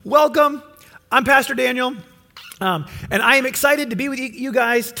Welcome. I'm Pastor Daniel, and I am excited to be with you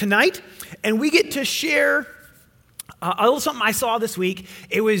guys tonight. And we get to share a little something I saw this week.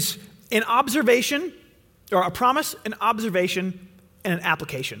 It was an observation, or a promise, an observation, and an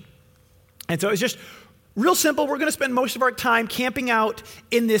application. And so it's just real simple. We're going to spend most of our time camping out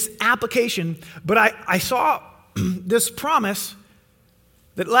in this application. But I saw this promise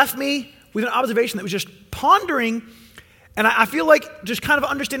that left me with an observation that was just pondering. And I feel like just kind of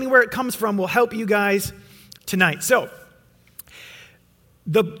understanding where it comes from will help you guys tonight. So,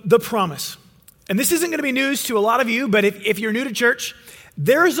 the promise. And this isn't going to be news to a lot of you, but if you're new to church,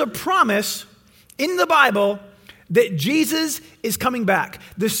 there's a promise in the Bible that Jesus is coming back.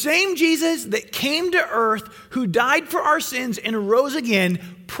 The same Jesus that came to earth, who died for our sins and rose again,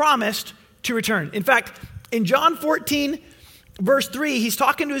 promised to return. In fact, in John 14, verse 3, he's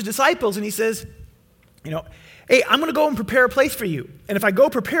talking to his disciples and he says, hey, I'm going to go and prepare a place for you. And if I go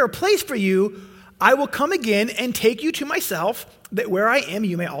prepare a place for you, I will come again and take you to myself, that where I am,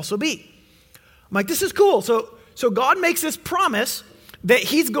 you may also be. I'm like, this is cool. So God makes this promise that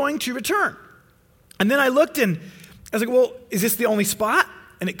he's going to return. And then I looked and I was like, well, is this the only spot?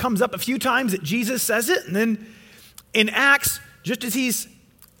 And it comes up a few times that Jesus says it. And then in Acts, just as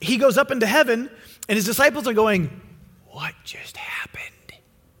he goes up into heaven and his disciples are going, what just happened?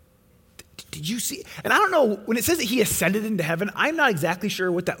 Did you see? And I don't know, when it says that he ascended into heaven, I'm not exactly sure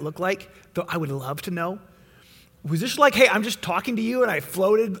what that looked like, though I would love to know. Was this like, hey, I'm just talking to you and I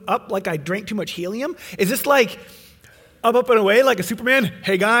floated up like I drank too much helium? Is this like up and away like a Superman?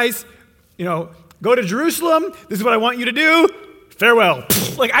 Hey guys, go to Jerusalem. This is what I want you to do. Farewell.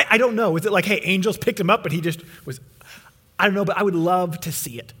 Like, I don't know. Was it like, hey, angels picked him up and he just was, I don't know, but I would love to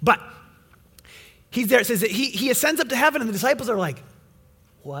see it. But he's there. It says that he ascends up to heaven and the disciples are like,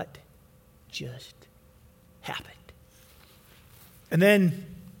 what just happened? And then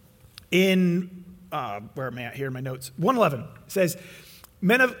in, where am I at here in my notes? 1:11 says,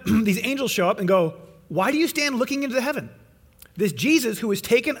 these angels show up and go, why do you stand looking into heaven? This Jesus who was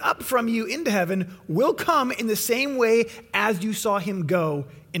taken up from you into heaven will come in the same way as you saw him go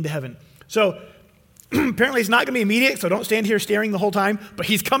into heaven. So apparently it's not going to be immediate, so don't stand here staring the whole time, but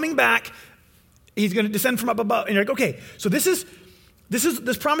he's coming back. He's going to descend from up above. And you're like, okay, so this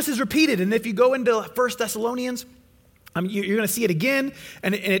promise is repeated. And if you go into 1 Thessalonians, you're going to see it again.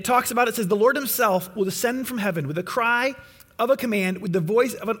 And it talks about, it says, the Lord himself will descend from heaven with a cry of a command, with the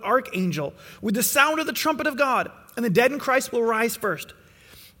voice of an archangel, with the sound of the trumpet of God. And the dead in Christ will rise first.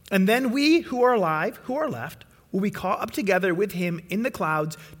 And then we who are alive, who are left, will be caught up together with him in the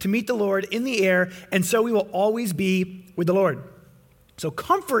clouds to meet the Lord in the air. And so we will always be with the Lord. So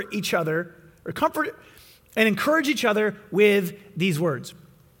comfort each other, or comfort and encourage each other with these words.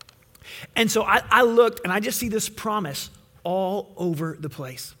 And so I looked and I just see this promise all over the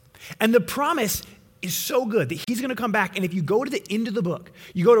place. And the promise is so good that he's going to come back. And if you go to the end of the book,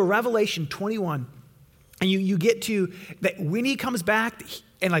 you go to Revelation 21, and you get to that when he comes back,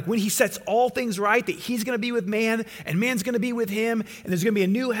 and like when he sets all things right, that he's going to be with man and man's going to be with him. And there's going to be a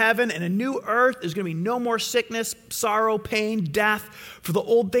new heaven and a new earth. There's going to be no more sickness, sorrow, pain, death, for the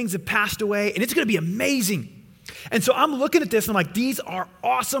old things have passed away. And it's going to be amazing. And so I'm looking at this and I'm like, these are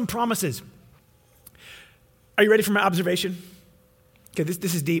awesome promises. Are you ready for my observation? Okay,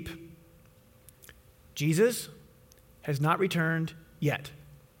 this is deep. Jesus has not returned yet.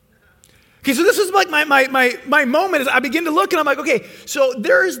 Okay, so this is like my moment as I begin to look and I'm like, okay, so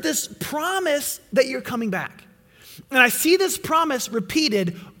there's this promise that you're coming back. And I see this promise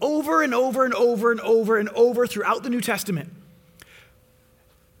repeated over and over and over and over and over throughout the New Testament.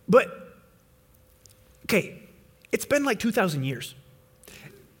 But, okay, it's been like 2,000 years.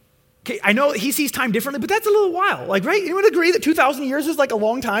 Okay, I know he sees time differently, but that's a little while. Like, right? You would agree that 2,000 years is like a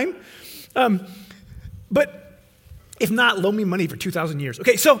long time? But if not, loan me money for 2,000 years.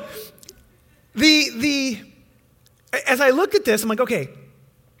 Okay, so as I look at this, I'm like, okay,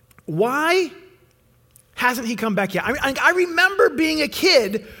 why hasn't he come back yet? I remember being a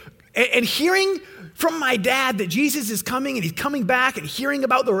kid and hearing from my dad that Jesus is coming and he's coming back, and hearing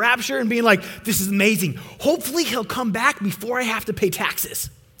about the rapture and being like, this is amazing. Hopefully he'll come back before I have to pay taxes.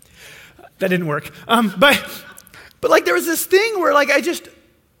 That didn't work. But like there was this thing where like I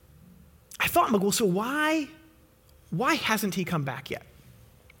thought, I'm like, well, so why hasn't he come back yet?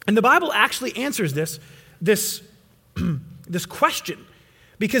 And the Bible actually answers this question,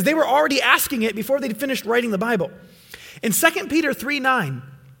 because they were already asking it before they'd finished writing the Bible. In 2 Peter 3:9,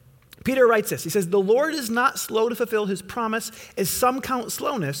 Peter writes this. He says, the Lord is not slow to fulfill his promise, as some count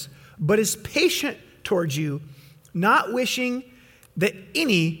slowness, but is patient towards you, not wishing that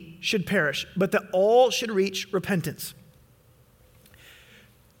any should perish, but that all should reach repentance.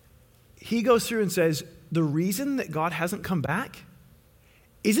 he goes through and says, the reason that God hasn't come back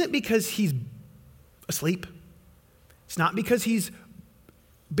isn't because he's asleep. It's not because he's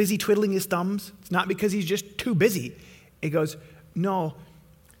busy twiddling his thumbs. It's not because he's just too busy. It goes, no,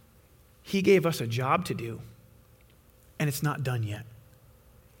 he gave us a job to do, and it's not done yet.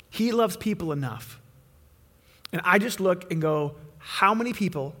 He loves people enough. And I just look and go, how many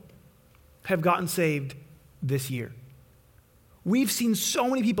people have gotten saved this year? We've seen so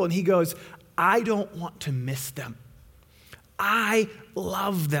many people, and he goes, I don't want to miss them. I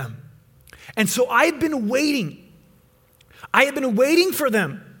love them. And so I've been waiting. I have been waiting for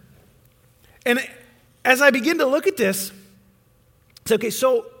them. And as I begin to look at this, it's okay,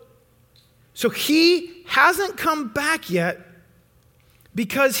 so he hasn't come back yet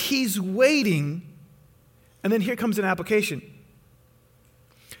because he's waiting. And then here comes an application.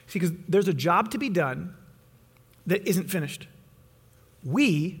 See, because there's a job to be done that isn't finished.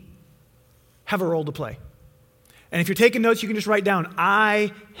 We have a role to play. And if you're taking notes, you can just write down,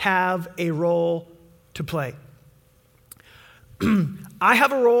 I have a role to play. I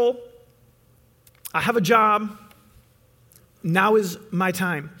have a role. I have a job. Now is my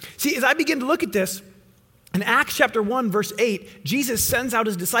time. See, as I begin to look at this, in Acts chapter 1, verse 8, Jesus sends out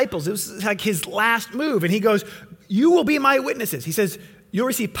his disciples. It was like his last move. And he goes, you will be my witnesses. He says, you'll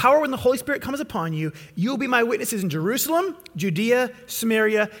receive power when the Holy Spirit comes upon you. You'll be my witnesses in Jerusalem, Judea,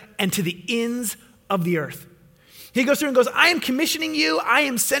 Samaria, and to the ends of the earth. He goes through and goes, I am commissioning you. I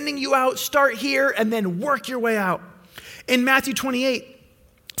am sending you out. Start here and then work your way out. In Matthew 28,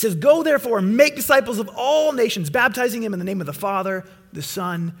 it says, go therefore, make disciples of all nations, baptizing them in the name of the Father, the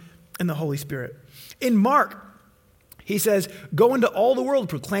Son, and the Holy Spirit. In Mark, he says, go into all the world,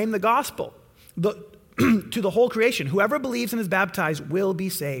 proclaim the gospel to the whole creation. Whoever believes and is baptized will be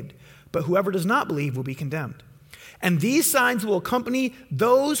saved, but whoever does not believe will be condemned. And these signs will accompany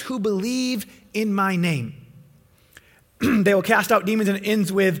those who believe in my name. They will cast out demons, and it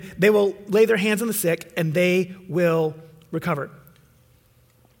ends with, they will lay their hands on the sick, and they will recover.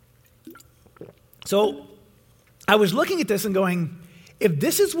 So I was looking at this and going, if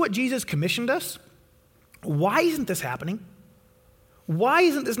this is what Jesus commissioned us, why isn't this happening? Why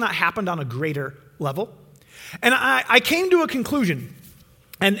isn't this not happened on a greater level? And I came to a conclusion,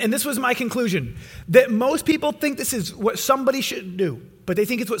 and this was my conclusion, that most people think this is what somebody should do, but they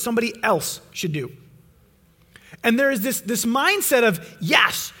think it's what somebody else should do. And there is this mindset of,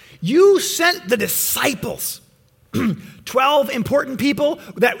 yes, you sent the disciples, 12 important people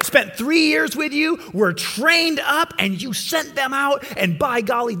that spent 3 years with you, were trained up, and you sent them out, and by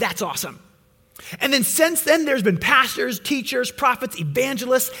golly, that's awesome. And then since then, there's been pastors, teachers, prophets,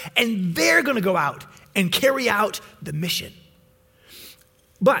 evangelists, and they're going to go out and carry out the mission.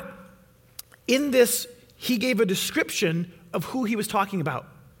 But in this, he gave a description of who he was talking about.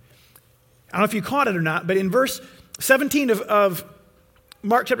 I don't know if you caught it or not, but in verse 17 of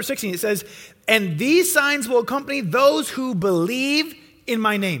Mark chapter 16, it says, and these signs will accompany those who believe in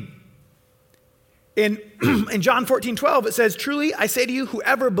my name. In John 14:12, it says, truly, I say to you,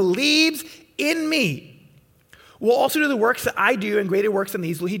 whoever believes in me will also do the works that I do, and greater works than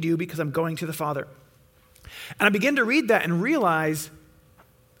these will he do, because I'm going to the Father. And I begin to read that and realize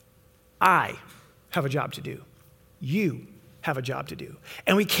I have a job to do. You have a job to do.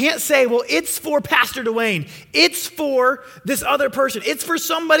 And we can't say, well, it's for Pastor Dwayne. It's for this other person. It's for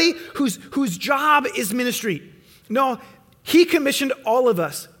somebody whose job is ministry. No, he commissioned all of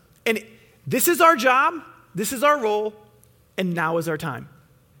us. And this is our job. This is our role. And now is our time.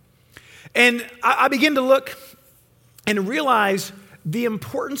 And I begin to look and realize the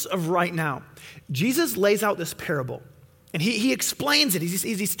importance of right now. Jesus lays out this parable. And he explains it.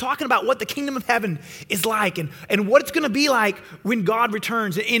 He's talking about what the kingdom of heaven is like and what it's going to be like when God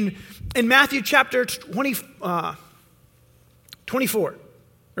returns. In Matthew chapter 24,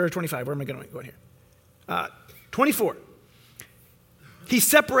 or 25, where am I going to go here? 24. He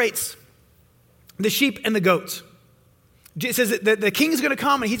separates the sheep and the goats. It says that the king's going to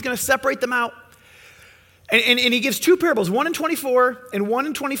come and he's going to separate them out. And he gives two parables, one in 24 and one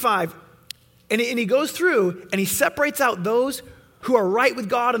in 25. And he goes through and he separates out those who are right with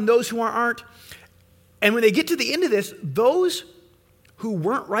God and those who aren't. And when they get to the end of this, those who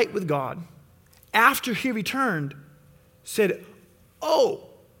weren't right with God, after he returned, said, oh,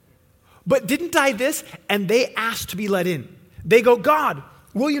 but didn't I this? And they asked to be let in. They go, God,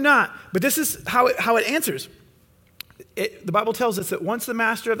 will you not? But this is how it answers. The Bible tells us that once the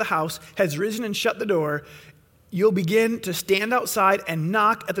master of the house has risen and shut the door, you'll begin to stand outside and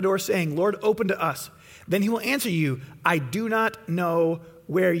knock at the door saying, Lord, open to us. Then he will answer you, I do not know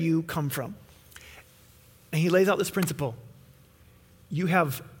where you come from. And he lays out this principle. You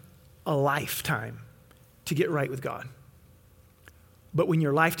have a lifetime to get right with God. But when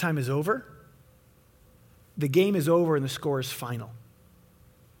your lifetime is over, the game is over and the score is final.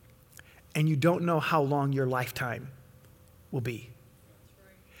 And you don't know how long your lifetime will be.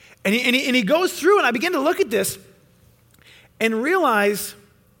 And he goes through, and I begin to look at this and realize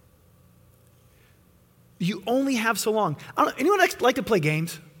you only have so long. I don't know, anyone like to play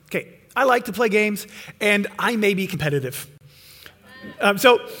games? Okay, I like to play games, and I may be competitive.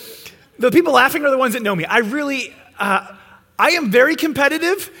 So the people laughing are the ones that know me. I am very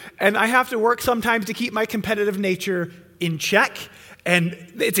competitive, and I have to work sometimes to keep my competitive nature in check. And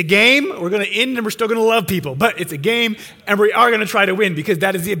it's a game. We're going to end, and we're still going to love people. But it's a game, and we are going to try to win because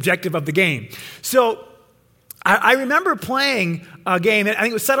that is the objective of the game. So I remember playing a game, and I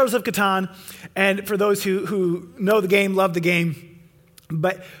think it was Settlers of Catan. And for those who know the game, love the game.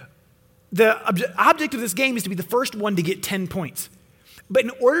 But the object of this game is to be the first one to get 10 points. But in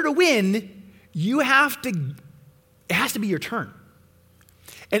order to win, it has to be your turn.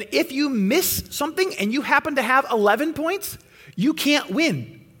 And if you miss something and you happen to have 11 points, you can't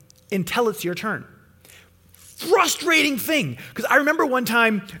win until it's your turn. Frustrating thing. Because I remember one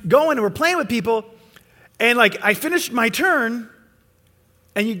time going and we're playing with people, and I finished my turn,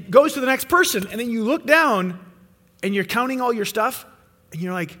 and you goes to the next person, and then you look down and you're counting all your stuff, and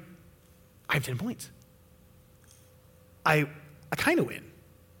you're like, I have 10 points. I kind of win.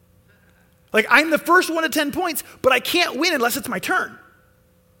 I'm the first one at 10 points, but I can't win unless it's my turn.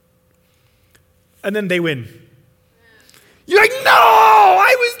 And then they win. You're like, no,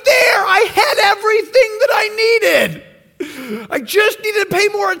 I was there. I had everything that I needed. I just needed to pay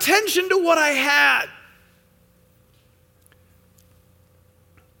more attention to what I had.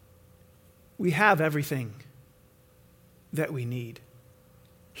 We have everything that we need.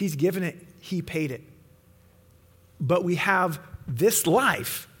 He's given it. He paid it. But we have this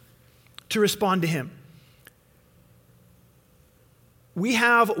life to respond to him. We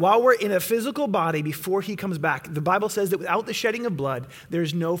have, while we're in a physical body before he comes back, the Bible says that without the shedding of blood,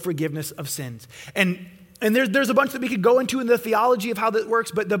 there's no forgiveness of sins. And there's a bunch that we could go into in the theology of how that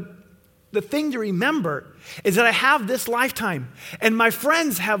works, but the thing to remember is that I have this lifetime, and my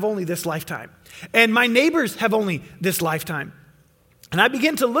friends have only this lifetime, and my neighbors have only this lifetime. And I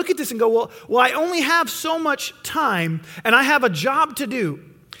begin to look at this and go, well, I only have so much time, and I have a job to do.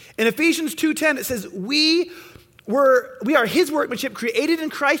 In Ephesians 2:10, it says, we are his workmanship, created in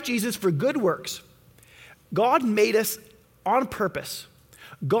Christ Jesus for good works. God made us on purpose.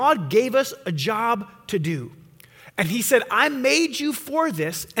 God gave us a job to do. And he said, I made you for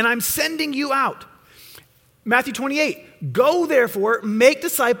this, and I'm sending you out. Matthew 28, go therefore, make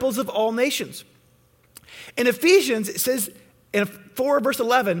disciples of all nations. In Ephesians, it says, in 4 verse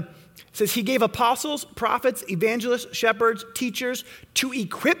 11, it says, he gave apostles, prophets, evangelists, shepherds, teachers to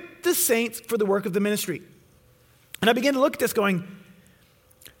equip the saints for the work of the ministry. And I began to look at this going,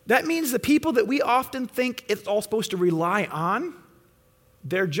 that means the people that we often think it's all supposed to rely on,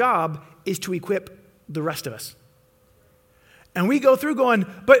 their job is to equip the rest of us. And we go through going,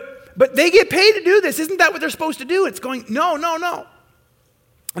 but they get paid to do this. Isn't that what they're supposed to do? It's going, no.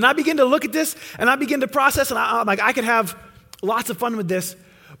 And I begin to look at this, and I begin to process, and I'm like, I could have lots of fun with this.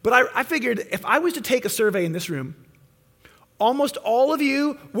 But I figured if I was to take a survey in this room, almost all of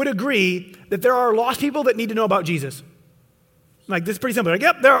you would agree that there are lost people that need to know about Jesus. This is pretty simple.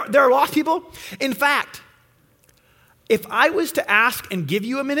 Yep, there are lost people. In fact, if I was to ask and give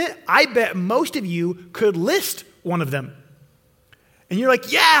you a minute, I bet most of you could list one of them. And you're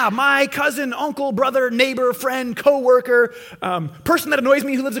like, yeah, my cousin, uncle, brother, neighbor, friend, coworker, person that annoys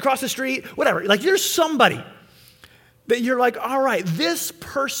me who lives across the street, whatever. There's somebody that you're like, all right, this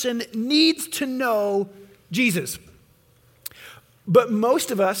person needs to know Jesus. But most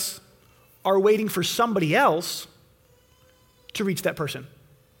of us are waiting for somebody else to reach that person.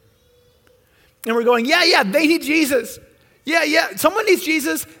 And we're going, yeah, they need Jesus. Yeah, someone needs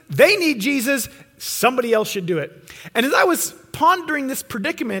Jesus. They need Jesus. Somebody else should do it. And as I was pondering this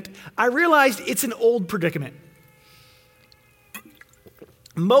predicament, I realized it's an old predicament.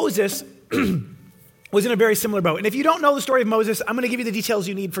 Moses was in a very similar boat. And if you don't know the story of Moses, I'm going to give you the details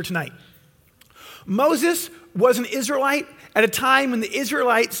you need for tonight. Moses was an Israelite at a time when the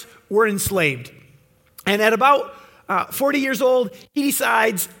Israelites were enslaved. And at about 40 years old, he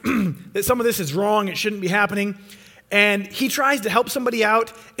decides that some of this is wrong, it shouldn't be happening. And he tries to help somebody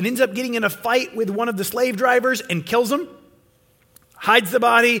out and ends up getting in a fight with one of the slave drivers and kills him. Hides the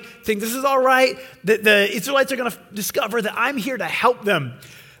body, thinks this is all right, that the Israelites are going to discover that I'm here to help them.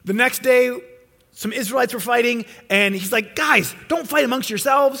 The next day, some Israelites were fighting, and he's like, guys, don't fight amongst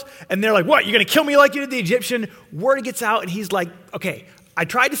yourselves. And they're like, what, you're going to kill me like you did the Egyptian? Word gets out, and he's like, okay, I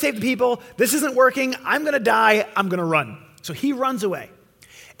tried to save the people. This isn't working. I'm going to die. I'm going to run. So he runs away.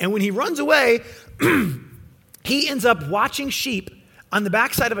 And when he runs away, he ends up watching sheep on the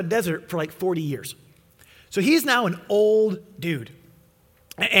backside of a desert for like 40 years. So he's now an old dude.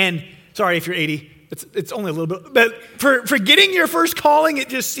 And sorry if you're 80, it's only a little bit, but for getting your first calling, it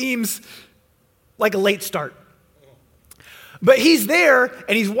just seems like a late start. But he's there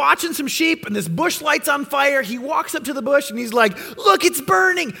and he's watching some sheep and this bush light's on fire. He walks up to the bush and he's like, look, it's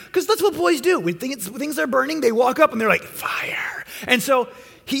burning. Because that's what boys do. When things are burning, they walk up and they're like, fire. And so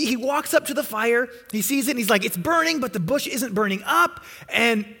he walks up to the fire, he sees it and he's like, it's burning, but the bush isn't burning up.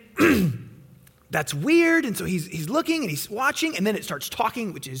 And that's weird. And so he's looking and he's watching, and then it starts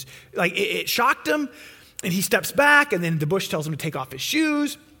talking, which is like, it shocked him. And he steps back, and then the bush tells him to take off his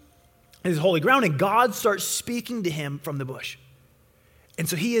shoes. His holy ground, and God starts speaking to him from the bush. And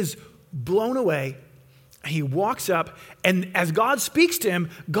so he is blown away. He walks up, and as God speaks to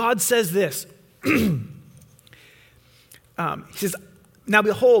him, God says this. He says, now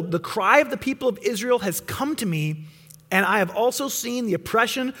behold, the cry of the people of Israel has come to me, and I have also seen the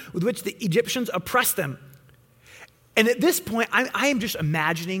oppression with which the Egyptians oppress them. And at this point, I am just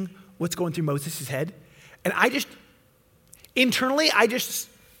imagining what's going through Moses' head. And internally, I just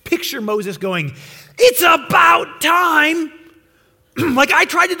picture Moses going, it's about time. Like, I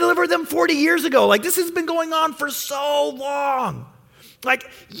tried to deliver them 40 years ago. Like, this has been going on for so long. Like,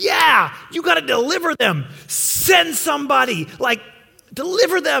 yeah, you got to deliver them. Send somebody. Like,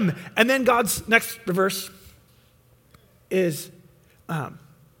 deliver them. And then God's next verse is,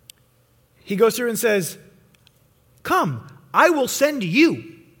 he goes through and says, come, I will send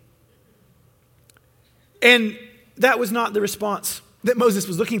you. And that was not the response that Moses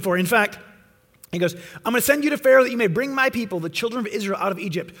was looking for. In fact, he goes, I'm going to send you to Pharaoh that you may bring my people, the children of Israel, out of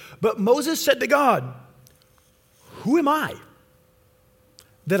Egypt. But Moses said to God, who am I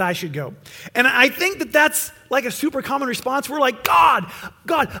that I should go? And I think that that's like a super common response. We're like, God,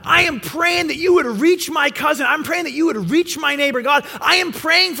 I am praying that you would reach my cousin. I'm praying that you would reach my neighbor. God, I am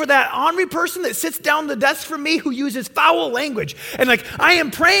praying for that ornery person that sits down the desk from me who uses foul language. And like, I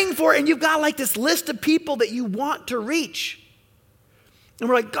am praying for, and you've got like this list of people that you want to reach. And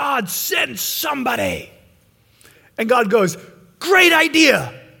we're like, God, send somebody. And God goes, great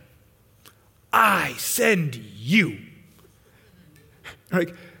idea. I send you.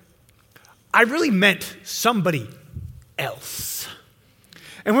 Like, I really meant somebody else.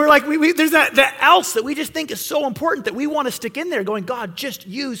 And we're like, there's that else that we just think is so important that we want to stick in there going, God, just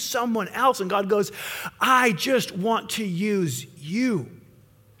use someone else. And God goes, I just want to use you.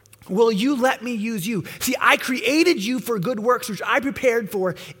 Will you let me use you? See, I created you for good works, which I prepared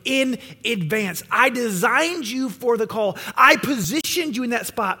for in advance. I designed you for the call. I positioned you in that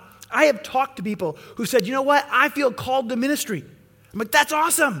spot. I have talked to people who said, you know what? I feel called to ministry. I'm like, that's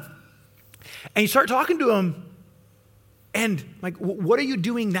awesome. And you start talking to them, and like, what are you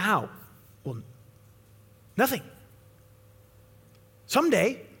doing now? Well, nothing.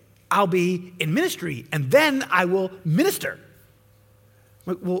 Someday, I'll be in ministry, and then I will minister.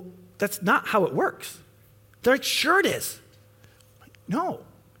 I'm like, well, that's not how it works. They're like, sure it is. I'm like, no.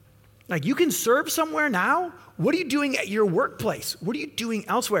 Like, you can serve somewhere now. What are you doing at your workplace? What are you doing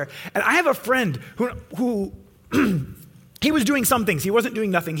elsewhere? And I have a friend who he was doing some things. He wasn't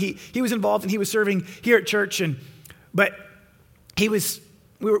doing nothing. He was involved and he was serving here at church. But we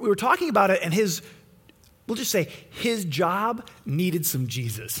were talking about it, and we'll just say his job needed some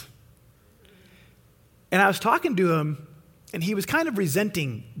Jesus. And I was talking to him, and he was kind of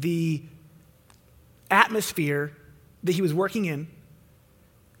resenting the atmosphere that he was working in.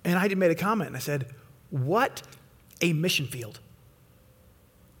 And I made a comment, and I said, what a mission field.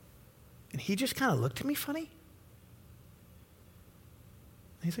 And he just kind of looked at me funny.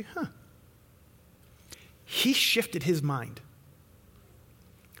 And he's like, huh. He shifted his mind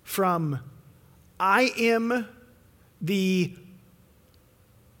from, I am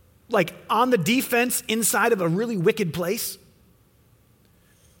on the defense inside of a really wicked place,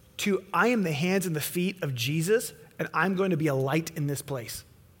 to I am the hands and the feet of Jesus, and I'm going to be a light in this place.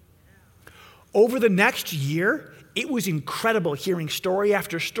 Over the next year, it was incredible hearing story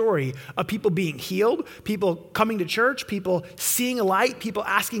after story of people being healed, people coming to church, people seeing a light, people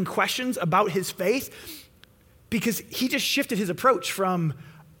asking questions about his faith, because he just shifted his approach from,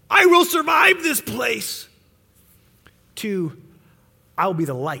 I will survive this place, to I'll be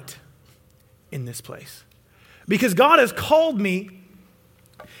the light in this place. Because God has called me,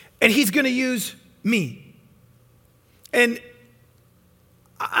 and he's going to use me. And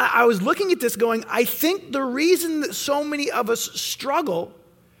I was looking at this going, I think the reason that so many of us struggle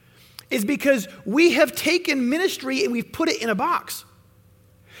is because we have taken ministry and we've put it in a box.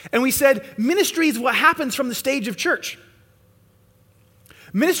 And we said, ministry is what happens from the stage of church.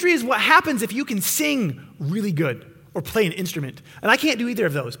 Ministry is what happens if you can sing really good or play an instrument. And I can't do either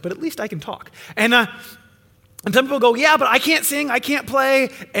of those, but at least I can talk. And some people go, yeah, but I can't sing, I can't play,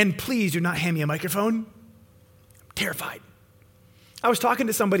 and please do not hand me a microphone. I'm terrified. I was talking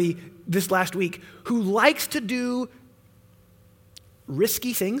to somebody this last week who likes to do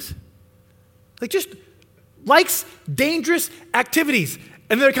risky things, like just likes dangerous activities.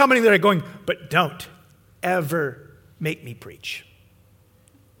 And they're coming, they're going, but don't ever make me preach.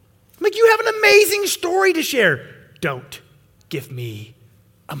 I'm like, you have an amazing story to share. Don't give me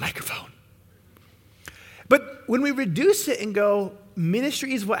a microphone. But when we reduce it and go,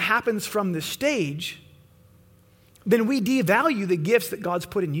 ministry is what happens from the stage, then we devalue the gifts that God's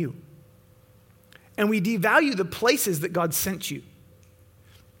put in you. And we devalue the places that God sent you.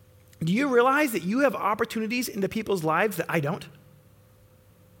 Do you realize that you have opportunities into people's lives that I don't?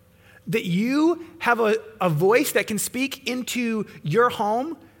 That you have a voice that can speak into your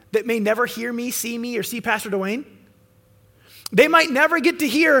home that may never hear me, see me, or see Pastor Dwayne? They might never get to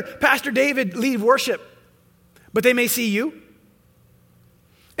hear Pastor David lead worship, but they may see you.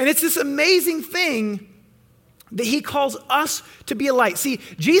 And it's this amazing thing that he calls us to be a light. See,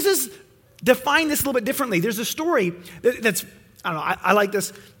 Jesus defined this a little bit differently. There's a story that's, I don't know, I like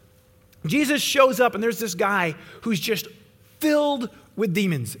this. Jesus shows up and there's this guy who's just filled with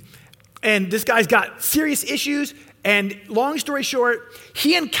demons. And this guy's got serious issues. And long story short,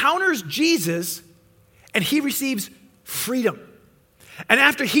 he encounters Jesus and he receives freedom. And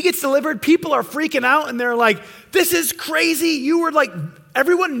after he gets delivered, people are freaking out and they're like, this is crazy. You were like,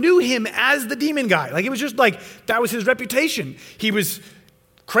 everyone knew him as the demon guy. Like it was just like, that was his reputation. He was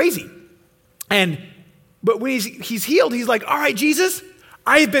crazy. But when he's healed, he's like, all right, Jesus,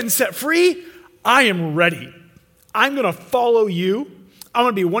 I've been set free. I am ready. I'm going to follow you. I'm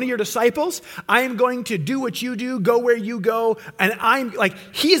going to be one of your disciples. I am going to do what you do, go where you go. And I'm like,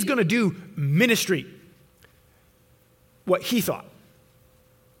 he is going to do ministry. What he thought.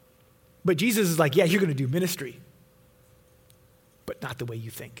 But Jesus is like, yeah, you're going to do ministry. But not the way you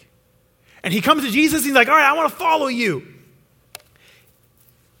think. And he comes to Jesus and he's like, all right, I want to follow you.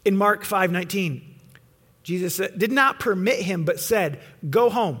 In Mark 5:19, Jesus did not permit him, but said, go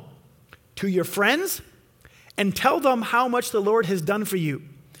home to your friends and tell them how much the Lord has done for you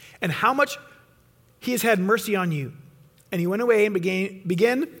and how much he has had mercy on you. And he went away and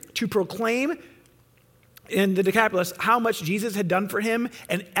began to proclaim in the Decapolis how much Jesus had done for him,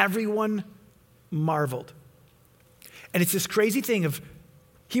 and everyone marveled. And it's this crazy thing of,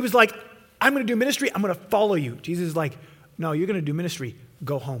 he was like, I'm going to do ministry, I'm going to follow you. Jesus is like, no, you're going to do ministry,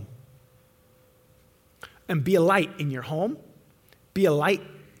 go home. And be a light in your home, be a light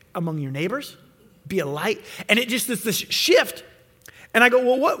among your neighbors, be a light. And it just is this shift. And I go,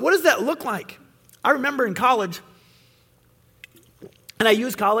 well, what does that look like? I remember in college, and I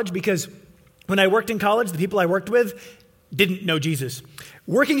use college because when I worked in college, the people I worked with didn't know Jesus.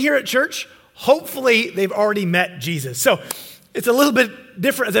 Working here at church, hopefully they've already met Jesus. So it's a little bit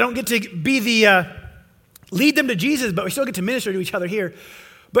different as I don't get to be lead them to Jesus, but we still get to minister to each other here.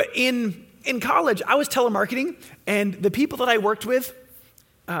 But in college, I was telemarketing, and the people that I worked with,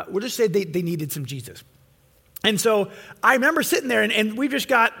 we'll just say they needed some Jesus. And so I remember sitting there, and we've just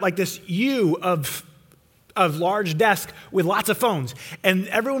got like this U of large desk with lots of phones. And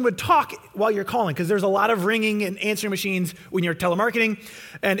everyone would talk while you're calling because there's a lot of ringing and answering machines when you're telemarketing.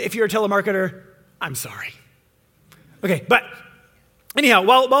 And if you're a telemarketer, I'm sorry. Okay, but anyhow,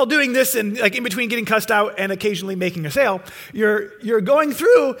 while doing this and like in between getting cussed out and occasionally making a sale, you're going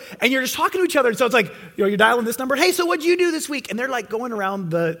through and you're just talking to each other. And so it's like, you're dialing this number. Hey, so what'd you do this week? And they're like going around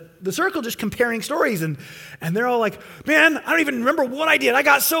the circle just comparing stories. And they're all like, man, I don't even remember what I did. I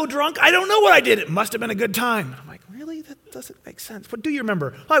got so drunk. I don't know what I did. It must have been a good time. And I'm like, really? That doesn't make sense. What do you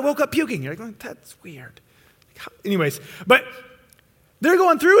remember? Oh, I woke up puking. You're like, that's weird. Anyways, but they're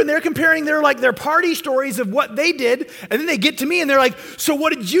going through and they're comparing their party stories of what they did. And then they get to me and they're like, so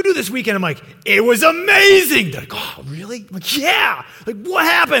what did you do this weekend? I'm like, it was amazing. They're like, oh, really? I'm like, yeah. Like, what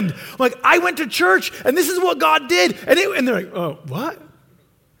happened? I'm like, I went to church and this is what God did. And they're like, oh, what?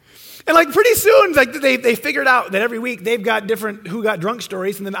 And like pretty soon, like they figured out that every week they've got different who got drunk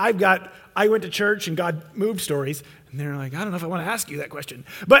stories. And then I went to church and God moved stories. And they're like, I don't know if I want to ask you that question.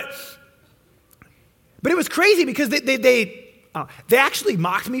 But it was crazy because they actually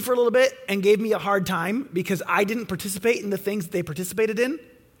mocked me for a little bit and gave me a hard time because I didn't participate in the things that they participated in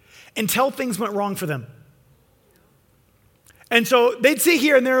until things went wrong for them. And so they'd sit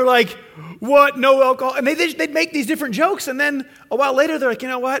here and they're like, what, no alcohol? And they'd make these different jokes. And then a while later, they're like, you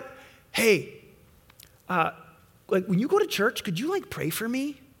know what? Hey, like when you go to church, could you like pray for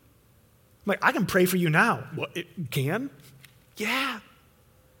me? like, I can pray for you now. Well, it can? Yeah.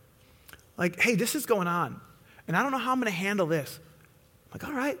 Like, hey, this is going on, and I don't know how I'm going to handle this. I'm like,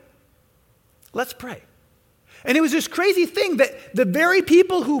 all right, let's pray. And it was this crazy thing that the very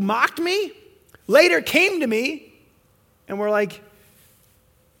people who mocked me later came to me and were like,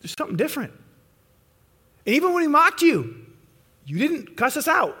 there's something different. And even when we mocked you, you didn't cuss us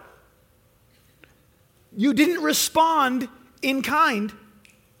out. You didn't respond in kind.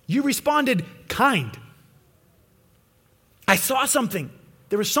 You responded kind. I saw something.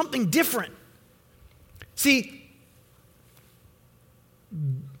 There was something different. See,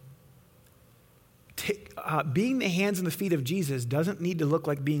 being the hands and the feet of Jesus doesn't need to look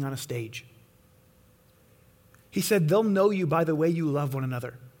like being on a stage. He said, they'll know you by the way you love one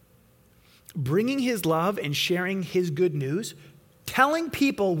another. Bringing his love and sharing his good news, telling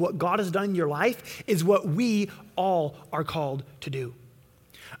people what God has done in your life is what we all are called to do.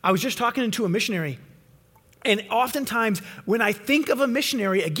 I was just talking to a missionary, and oftentimes when I think of a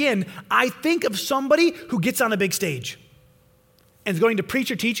missionary, again, I think of somebody who gets on a big stage and is going to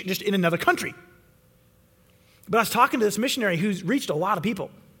preach or teach just in another country. But I was talking to this missionary who's reached a lot of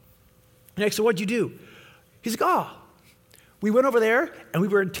people. And I said, what'd you do? He's like, we went over there and we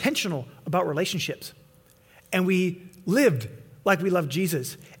were intentional about relationships. And we lived like we loved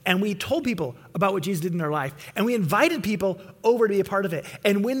Jesus. And we told people about what Jesus did in their life. And we invited people over to be a part of it.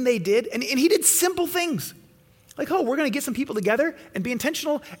 And when they did, and he did simple things. Like, we're going to get some people together and be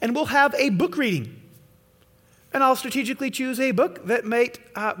intentional, and we'll have a book reading. And I'll strategically choose a book that might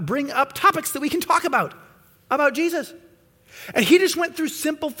bring up topics that we can talk about Jesus. And he just went through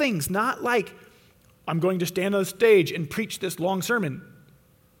simple things, not like, I'm going to stand on the stage and preach this long sermon.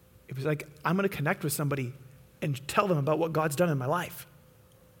 It was like, I'm going to connect with somebody and tell them about what God's done in my life.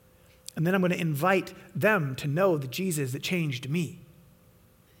 And then I'm going to invite them to know the Jesus that changed me.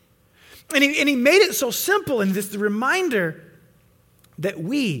 And he made it so simple, and this the reminder that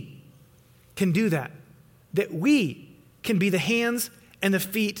we can do that we can be the hands and the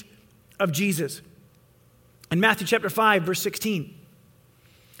feet of Jesus. In Matthew chapter 5, verse 16,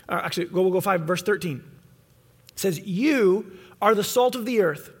 we'll go 5, verse 13. It says, you are the salt of the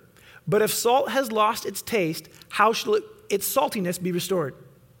earth, but if salt has lost its taste, how shall its saltiness be restored?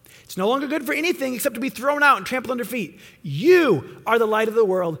 It's no longer good for anything except to be thrown out and trampled under feet. You are the light of the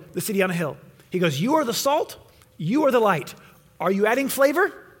world, the city on a hill. He goes, you are the salt, you are the light. Are you adding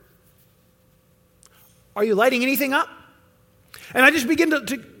flavor? Are you lighting anything up? And I just begin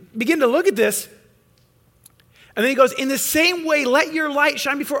to look at this. And then he goes, in the same way, let your light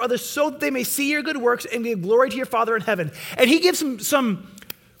shine before others so that they may see your good works and give glory to your Father in heaven. And he gives some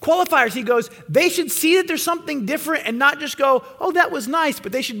qualifiers. He goes, they should see that there's something different and not just go, that was nice,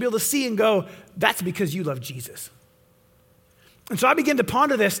 but they should be able to see and go, that's because you love Jesus. And so I begin to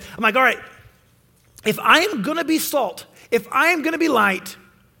ponder this. I'm like, all right, if I am going to be salt, if I am going to be light,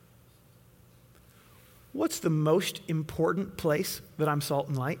 what's the most important place that I'm salt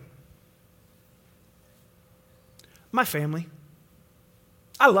and light? My family.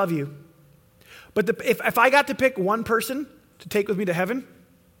 I love you. But if I got to pick one person to take with me to heaven,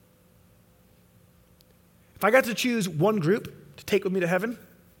 if I got to choose one group to take with me to heaven,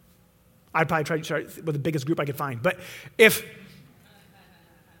 I'd probably try to start with the biggest group I could find. But if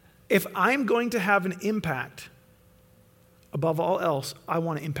I'm going to have an impact, above all else, I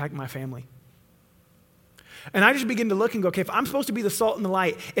want to impact my family. And I just begin to look and go, okay, if I'm supposed to be the salt and the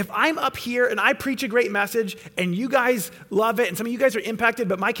light, if I'm up here and I preach a great message and you guys love it and some of you guys are impacted,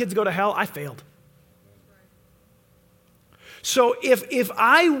 but my kids go to hell, I failed. So if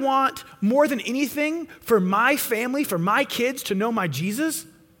I want more than anything for my family, for my kids to know my Jesus,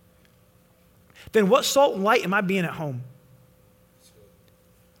 then what salt and light am I being at home?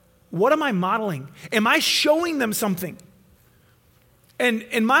 What am I modeling? Am I showing them something?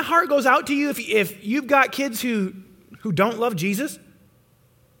 And my heart goes out to you if you've got kids who don't love Jesus,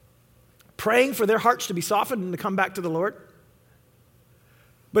 praying for their hearts to be softened and to come back to the Lord.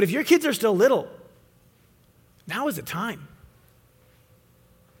 But if your kids are still little, now is the time.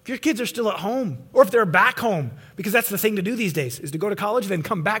 If your kids are still at home, or if they're back home, because that's the thing to do these days, is to go to college, then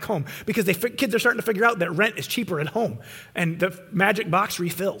come back home, because kids are starting to figure out that rent is cheaper at home, and the magic box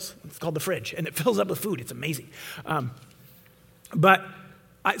refills. It's called the fridge, and it fills up with food. It's amazing. I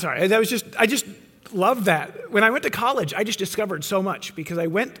just loved that. When I went to college, I just discovered so much, because I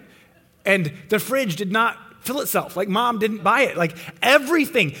went and the fridge did not fill itself. Like, mom didn't buy it. Like,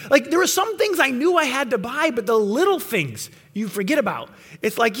 everything. Like, there were some things I knew I had to buy, but the little things you forget about.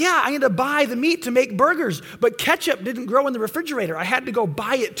 It's like, I had to buy the meat to make burgers, but ketchup didn't grow in the refrigerator. I had to go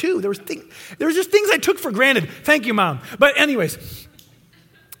buy it too. There was just things I took for granted. Thank you, Mom. But anyways,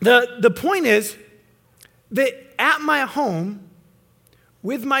 The point is that at my home,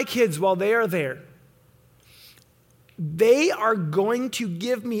 with my kids while they are there, they are going to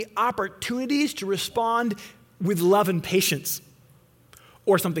give me opportunities to respond with love and patience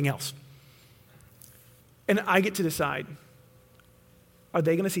or something else. And I get to decide, are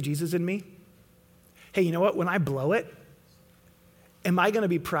they going to see Jesus in me? Hey, you know what? When I blow it, am I going to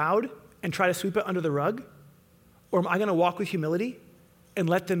be proud and try to sweep it under the rug? Or am I going to walk with humility and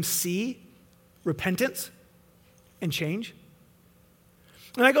let them see repentance and change?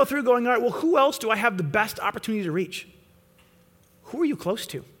 And I go through going, all right, well, who else do I have the best opportunity to reach? Who are you close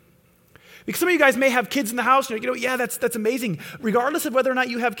to? Because some of you guys may have kids in the house, and yeah, that's amazing. Regardless of whether or not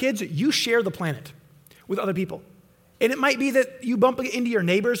you have kids, you share the planet with other people. And it might be that you bump into your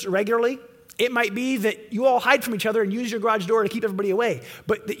neighbors regularly. It might be that you all hide from each other and use your garage door to keep everybody away,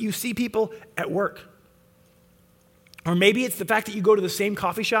 but that you see people at work. Or maybe it's the fact that you go to the same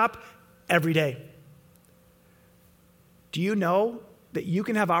coffee shop every day. Do you know that you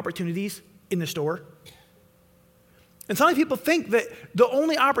can have opportunities in the store? And some people think that the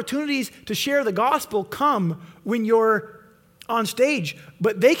only opportunities to share the gospel come when you're on stage,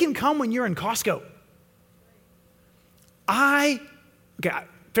 but they can come when you're in Costco.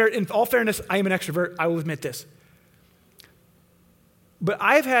 In all fairness, I am an extrovert. I will admit this. But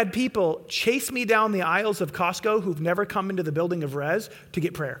I've had people chase me down the aisles of Costco who've never come into the building of Res to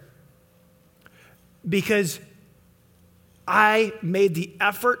get prayer. Because I made the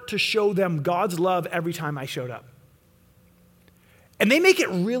effort to show them God's love every time I showed up. And they make it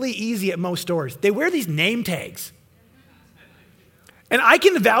really easy at most stores. They wear these name tags. And I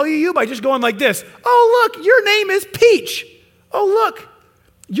can value you by just going like this. Oh, look, your name is Peach. Oh, look,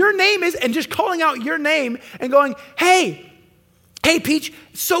 your name is, and just calling out your name and going, hey, Peach,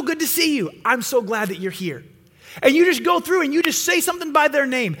 so good to see you. I'm so glad that you're here. And you just go through and you just say something by their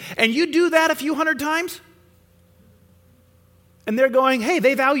name. And you do that a few hundred times. And they're going, hey,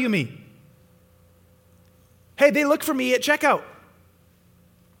 they value me. Hey, they look for me at checkout.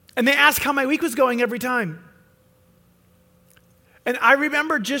 And they ask how my week was going every time. And I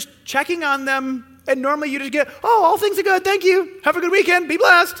remember just checking on them, and normally you just get, oh, all things are good, thank you. Have a good weekend, be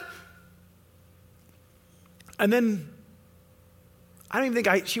blessed. And then, I don't even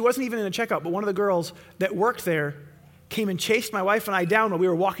think she wasn't even in a checkout, but one of the girls that worked there came and chased my wife and I down while we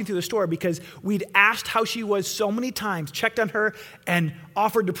were walking through the store because we'd asked how she was so many times, checked on her, and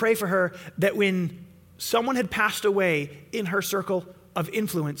offered to pray for her, that when someone had passed away in her circle of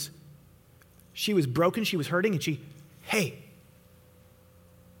influence, she was broken, she was hurting, and hey,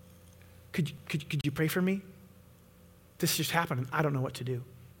 could you pray for me? This just happened, and I don't know what to do.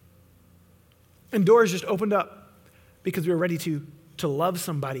 And doors just opened up because we were ready to love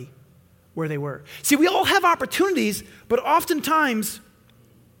somebody where they were. See, we all have opportunities, but oftentimes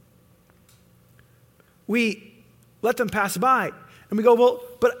we let them pass by, and we go, well,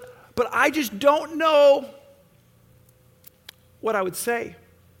 but I just don't know what I would say.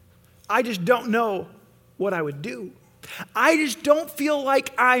 I just don't know what I would do. I just don't feel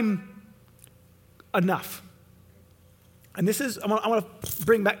like I'm enough. And this is, I want to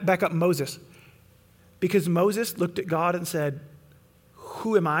bring back up Moses. Because Moses looked at God and said,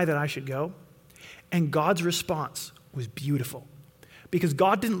 who am I that I should go? And God's response was beautiful. Because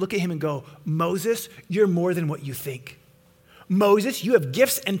God didn't look at him and go, Moses, you're more than what you think. Moses, you have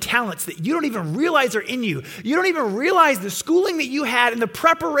gifts and talents that you don't even realize are in you. You don't even realize the schooling that you had and the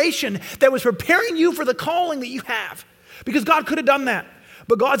preparation that was preparing you for the calling that you have. Because God could have done that.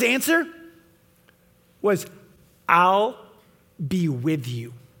 But God's answer was, I'll be with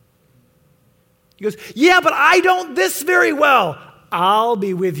you. He goes, yeah, but I don't this very well. I'll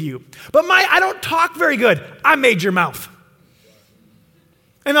be with you. But I don't talk very good. I made your mouth.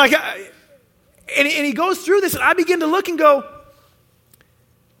 And and he goes through this, and I begin to look and go,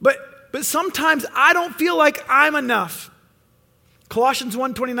 but sometimes I don't feel like I'm enough. Colossians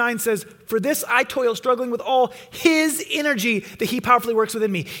 1:29 says, for this I toil, struggling with all his energy that he powerfully works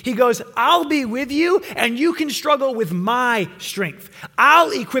within me. He goes, I'll be with you, and you can struggle with my strength. I'll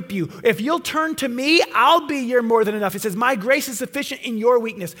equip you. If you'll turn to me, I'll be your more than enough. It says, my grace is sufficient in your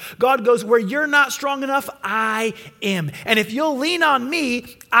weakness. God goes, where you're not strong enough, I am. And if you'll lean on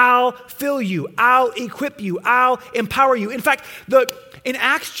me, I'll fill you. I'll equip you. I'll empower you. In fact, in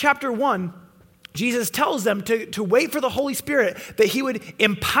Acts chapter 1, Jesus tells them to wait for the Holy Spirit, that he would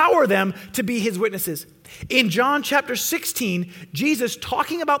empower them to be his witnesses. In John chapter 16, Jesus,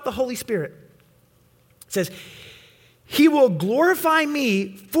 talking about the Holy Spirit, says, he will glorify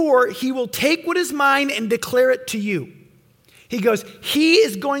me, for he will take what is mine and declare it to you. He goes, he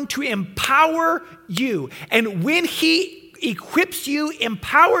is going to empower you. And when he equips you,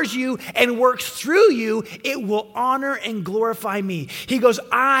 empowers you, and works through you, it will honor and glorify me. He goes,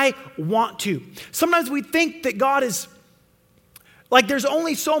 I want to. Sometimes we think that God is like there's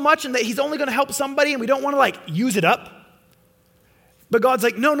only so much and that he's only going to help somebody and we don't want to like use it up. But God's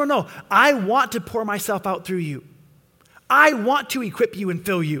like, no. I want to pour myself out through you. I want to equip you and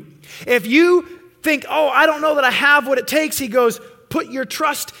fill you. If you think, I don't know that I have what it takes, he goes, put your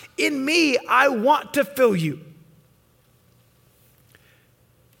trust in me. I want to fill you.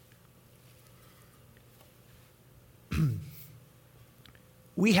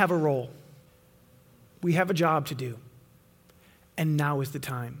 We have a role. We have a job to do. And now is the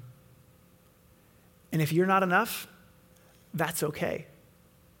time. And if you're not enough, that's okay.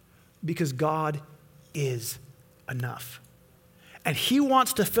 Because God is enough. And he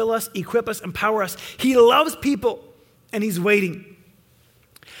wants to fill us, equip us, empower us. He loves people, and he's waiting.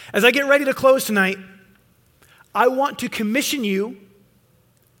 As I get ready to close tonight, I want to commission you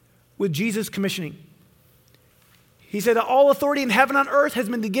with Jesus' commissioning. He said, all authority in heaven and on earth has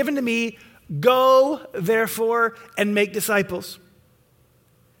been given to me. Go, therefore, and make disciples.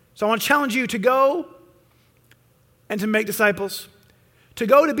 So I want to challenge you to go and to make disciples. To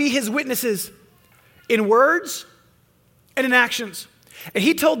go to be his witnesses in words and in actions. And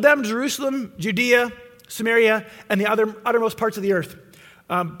he told them Jerusalem, Judea, Samaria, and the uttermost parts of the earth.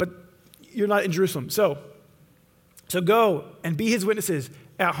 But you're not in Jerusalem. So go and be his witnesses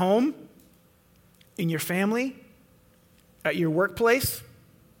at home, in your family, at your workplace,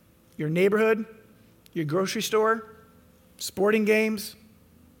 your neighborhood, your grocery store, sporting games,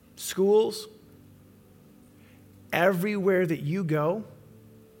 schools. Everywhere that you go,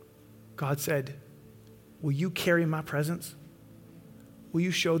 God said, will you carry my presence? Will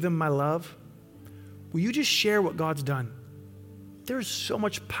you show them my love? Will you just share what God's done? There's so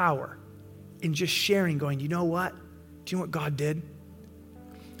much power in just sharing, going, you know what? Do you know what God did?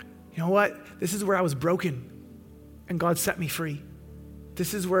 You know what? This is where I was broken, and God set me free.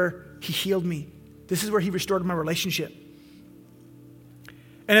 This is where he healed me. This is where he restored my relationship.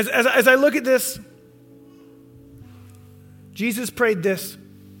 And as I look at this, Jesus prayed this.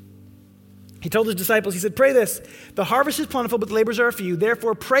 He told his disciples, he said, pray this, the harvest is plentiful, but the laborers are few.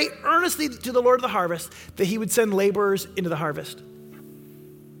 Therefore, pray earnestly to the Lord of the harvest that he would send laborers into the harvest.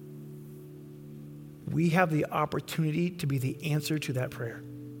 We have the opportunity to be the answer to that prayer.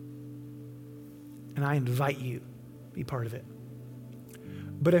 And I invite you to be part of it.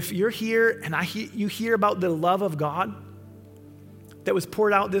 But if you're here and you hear about the love of God that was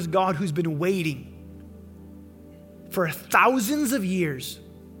poured out, this God who's been waiting for thousands of years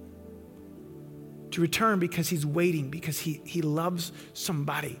to return because he's waiting, because he loves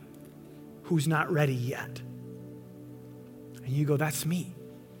somebody who's not ready yet. And you go, that's me.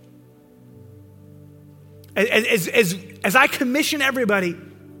 As I commission everybody,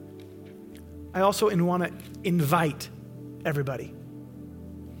 I also want to invite everybody.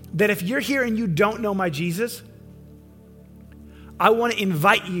 That if you're here and you don't know my Jesus, I want to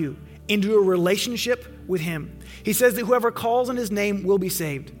invite you into a relationship with him. He says that whoever calls on his name will be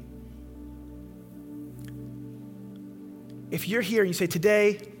saved. If you're here and you say,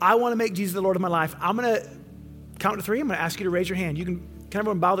 today, I want to make Jesus the Lord of my life, I'm going to count to 3. I'm going to ask you to raise your hand. Can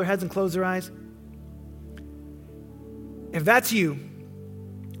everyone bow their heads and close their eyes? If that's you,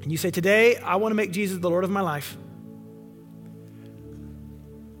 and you say, today, I want to make Jesus the Lord of my life,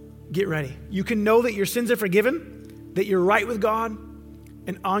 get ready. You can know that your sins are forgiven, that you're right with God,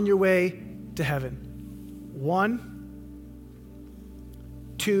 and on your way to heaven.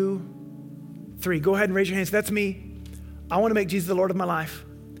 1, 2, 3. Go ahead and raise your hands. That's me. I want to make Jesus the Lord of my life.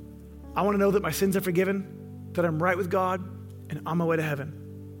 I want to know that my sins are forgiven, that I'm right with God, and on my way to heaven.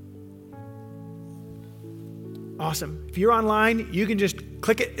 Awesome. If you're online, you can just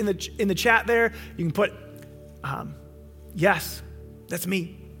click it in the chat there. You can put, yes, that's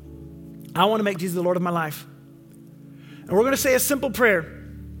me. I want to make Jesus the Lord of my life. And we're going to say a simple prayer.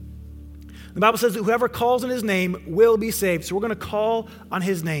 The Bible says that whoever calls on his name will be saved. So we're going to call on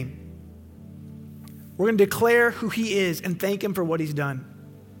his name. We're going to declare who he is and thank him for what he's done.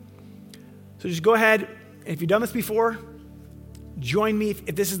 So just go ahead. And if you've done this before, join me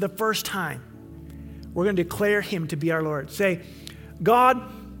if this is the first time. We're going to declare him to be our Lord. Say, God,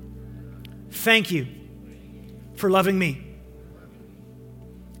 thank you for loving me,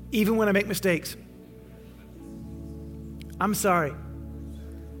 even when I make mistakes. I'm sorry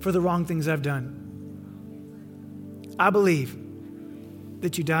for the wrong things I've done. I believe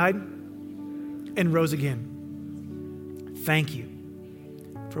that you died and rose again. Thank you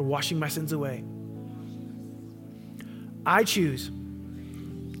for washing my sins away. I choose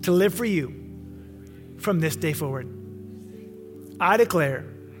to live for you from this day forward. I declare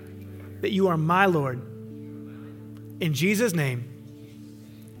that you are my Lord. In Jesus' name,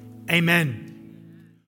 amen.